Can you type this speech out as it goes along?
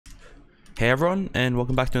Hey everyone, and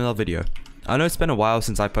welcome back to another video. I know it's been a while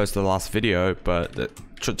since I posted the last video, but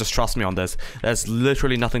just trust me on this, there's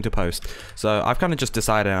literally nothing to post. So I've kind of just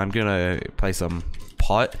decided I'm gonna play some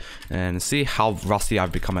Pot and see how rusty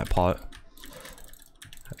I've become at Pot.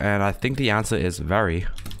 And I think the answer is very.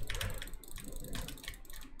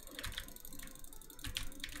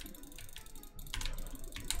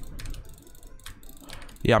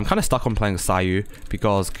 Yeah, I'm kind of stuck on playing Sayu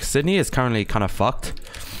because Sydney is currently kind of fucked.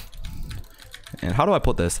 And how do I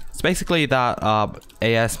put this? It's basically that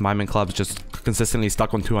AS Mining Club is just consistently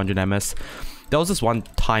stuck on 200 MS. There was this one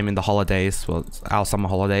time in the holidays, well, our summer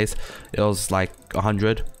holidays, it was like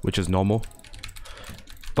 100, which is normal.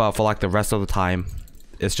 But for like the rest of the time,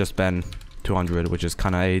 it's just been 200, which is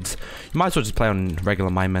kind of AIDS. You might as well just play on regular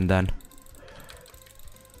Minemen then.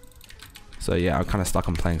 So yeah, I'm kind of stuck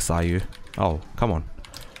on playing Sayu. Oh, come on.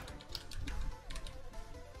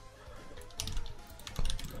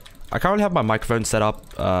 I currently have my microphone set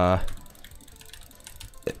up.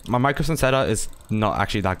 My microphone setup is not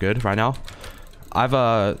actually that good right now. I have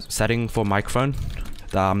a setting for microphone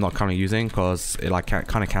that I'm not currently using because it like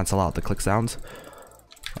kind of cancel out the click sounds.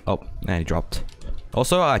 Oh, and he dropped.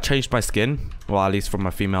 Also, I changed my skin, well at least from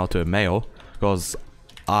a female to a male, because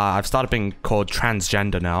I've started being called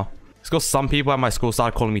transgender now. It's because some people at my school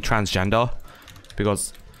started calling me transgender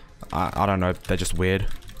because I don't know, they're just weird.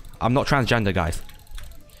 I'm not transgender, guys.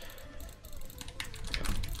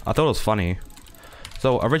 I thought it was funny.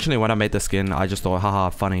 So originally when I made the skin, I just thought, haha,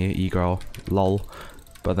 funny, e-girl, lol.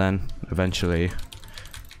 But then eventually,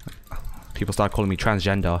 people started calling me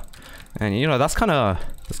transgender, and you know that's kind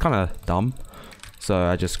of dumb. So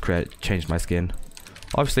I just changed my skin.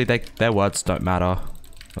 Obviously, their words don't matter.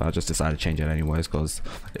 I just decided to change it anyways because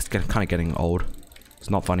it's kind of getting old. It's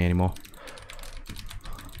not funny anymore.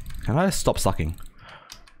 Can I stop sucking?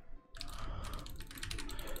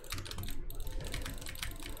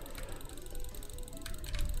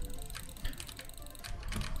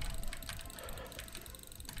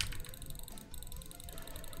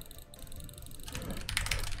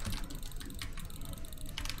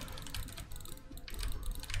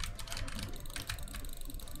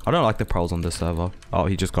 I don't like the pros on this server. Oh,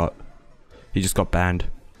 he just got banned.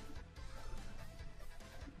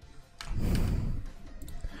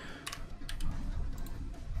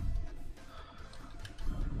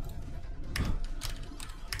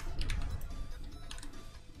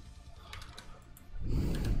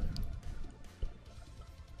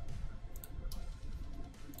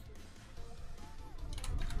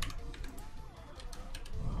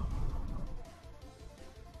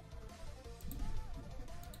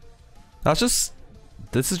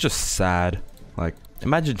 This is just sad. Like,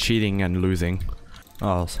 imagine cheating and losing.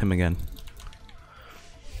 Oh, it's him again.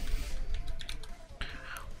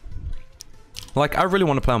 Like, I really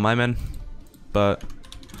want to play on Minemen, but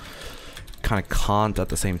kind of can't at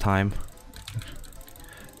the same time.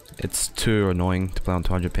 It's too annoying to play on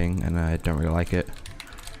 200 ping, and I don't really like it.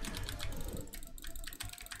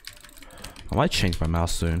 I might change my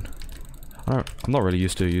mouse soon. I'm not really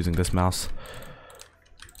used to using this mouse.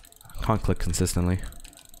 Can't click consistently.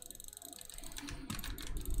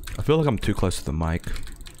 I feel like I'm too close to the mic.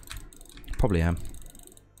 Probably am.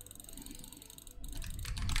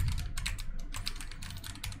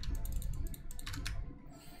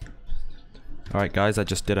 Alright guys, I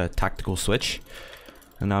just did a tactical switch.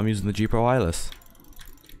 And now I'm using the G Pro wireless.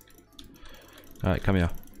 Alright, come here.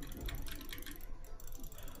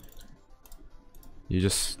 You're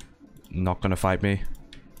just not gonna fight me?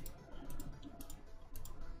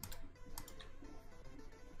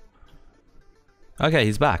 Okay,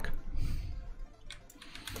 he's back.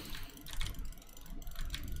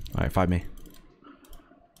 Alright, fight me.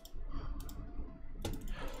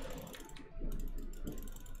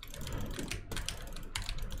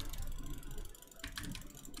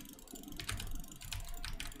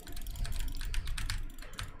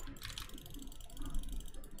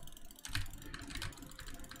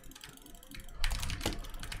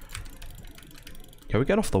 Can we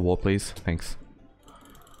get off the wall, please? Thanks.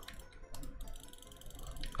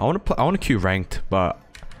 I want to queue ranked, but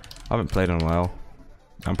I haven't played in a while.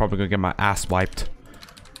 I'm probably gonna get my ass wiped.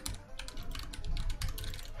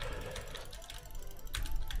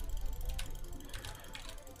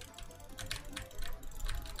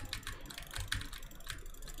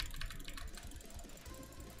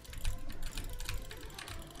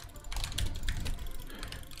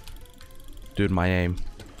 Dude, my aim.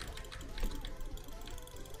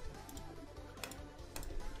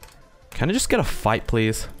 Can I just get a fight,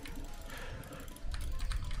 please?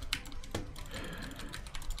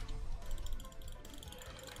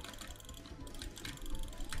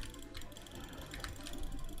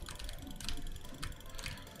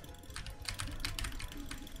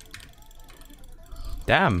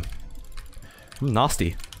 Damn. I'm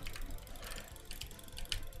nasty.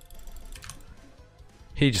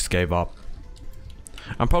 He just gave up.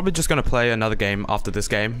 I'm probably just gonna play another game after this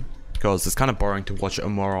game, because it's kind of boring to watch a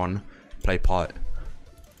moron play pot.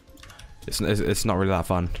 It's not really that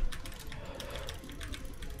fun.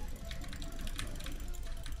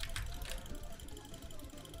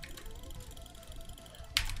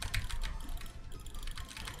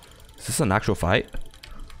 Is this an actual fight?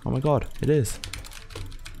 Oh my god, it is.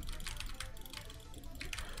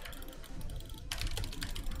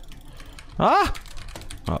 Ah!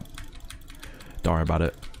 Oh. Don't worry about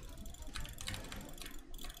it.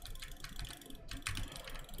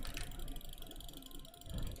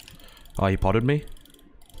 Oh, he potted me?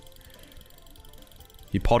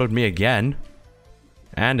 He potted me again.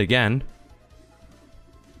 And again.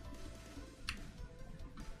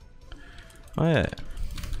 Oh yeah.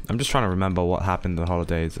 I'm just trying to remember what happened in the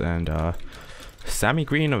holidays, and Sammy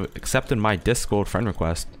Green accepted my Discord friend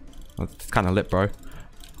request. That's kind of lit, bro.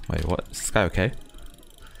 Wait, what? Is this guy okay?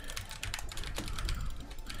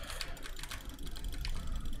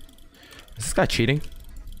 Is this guy cheating?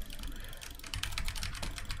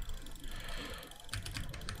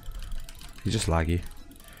 He's just laggy.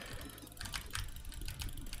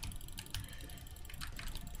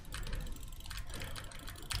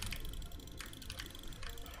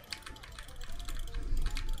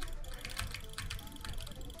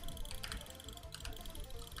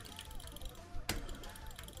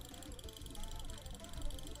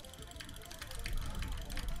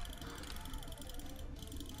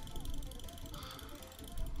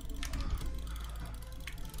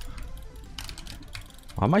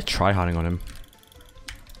 I might try hiding on him.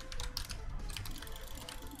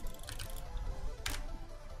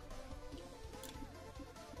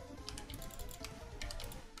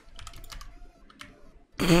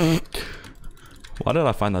 Why did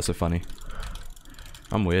I find that so funny?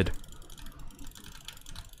 I'm weird.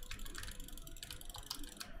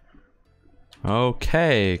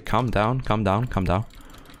 Okay, calm down, calm down, calm down.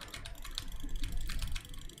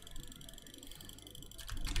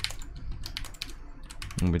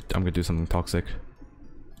 I'm gonna do something toxic.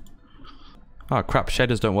 Oh crap,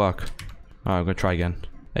 shaders don't work. Alright, I'm gonna try again.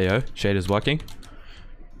 Ayo, shaders working.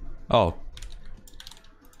 Oh.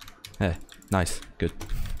 Hey, nice, good.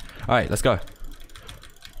 Alright, let's go.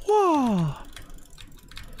 Whoa.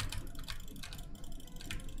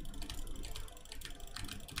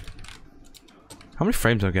 How many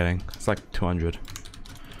frames am I getting? It's like 200.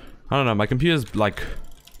 I don't know, my computer's like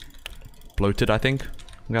bloated, I think.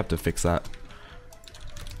 I'm gonna have to fix that.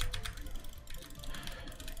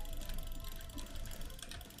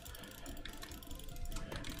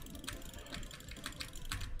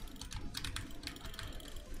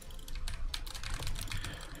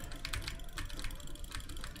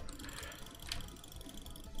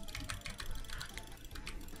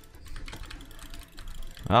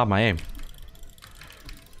 Ah, my aim.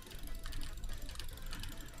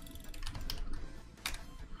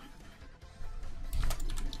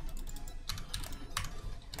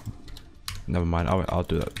 Never mind, I'll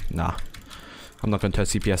do that. Nah. I'm not gonna turn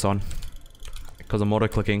CPS on. Because I'm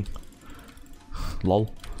auto-clicking.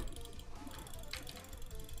 Lol.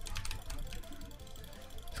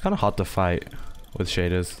 It's kind of hard to fight with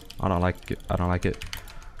shaders. I don't like it. I don't like it.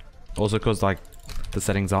 Also because like the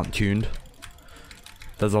settings aren't tuned.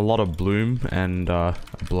 There's a lot of bloom and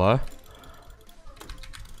blur.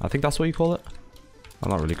 I think that's what you call it.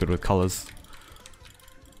 I'm not really good with colors.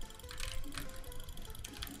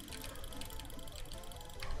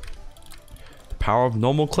 The power of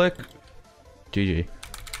normal click. GG.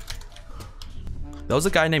 There was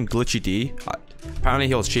a guy named Glitchy D. Apparently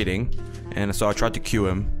he was cheating, and so I tried to queue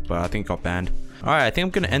him, but I think he got banned. Alright, I think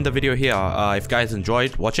I'm gonna end the video here. If you guys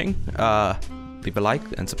enjoyed watching, leave a like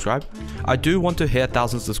and subscribe. I do want to hit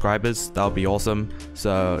 1,000 subscribers. That would be awesome.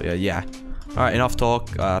 So yeah. Alright, enough talk.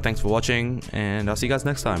 Thanks for watching, and I'll see you guys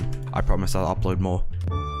next time. I promise I'll upload more.